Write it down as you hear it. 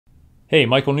Hey,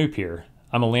 Michael Knoop here.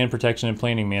 I'm a land protection and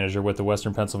planning manager with the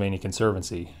Western Pennsylvania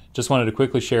Conservancy. Just wanted to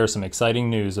quickly share some exciting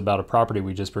news about a property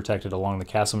we just protected along the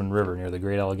Castleman River near the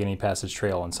Great Allegheny Passage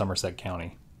Trail in Somerset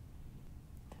County.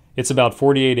 It's about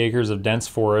 48 acres of dense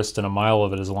forest, and a mile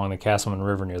of it is along the Castleman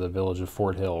River near the village of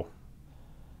Fort Hill.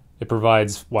 It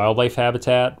provides wildlife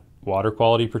habitat, water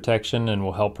quality protection, and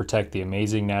will help protect the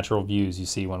amazing natural views you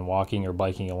see when walking or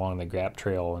biking along the Gap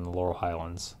Trail in the Laurel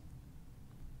Highlands.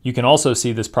 You can also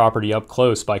see this property up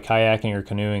close by kayaking or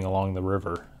canoeing along the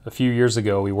river. A few years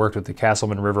ago, we worked with the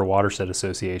Castleman River Watershed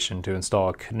Association to install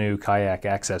a canoe kayak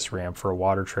access ramp for a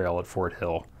water trail at Fort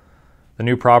Hill. The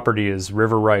new property is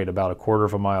river right, about a quarter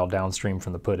of a mile downstream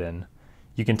from the put-in.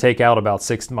 You can take out about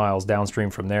 6 miles downstream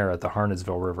from there at the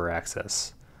Harnetsville River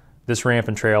access. This ramp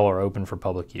and trail are open for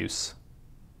public use.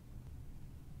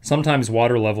 Sometimes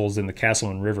water levels in the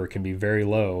Castleman River can be very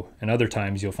low, and other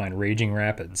times you'll find raging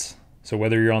rapids. So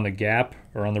whether you're on the Gap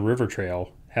or on the river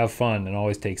trail, have fun and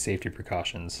always take safety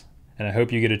precautions. And I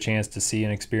hope you get a chance to see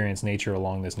and experience nature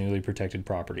along this newly protected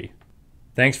property.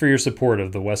 Thanks for your support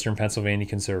of the Western Pennsylvania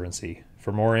Conservancy.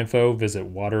 For more info,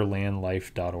 visit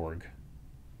waterlandlife.org.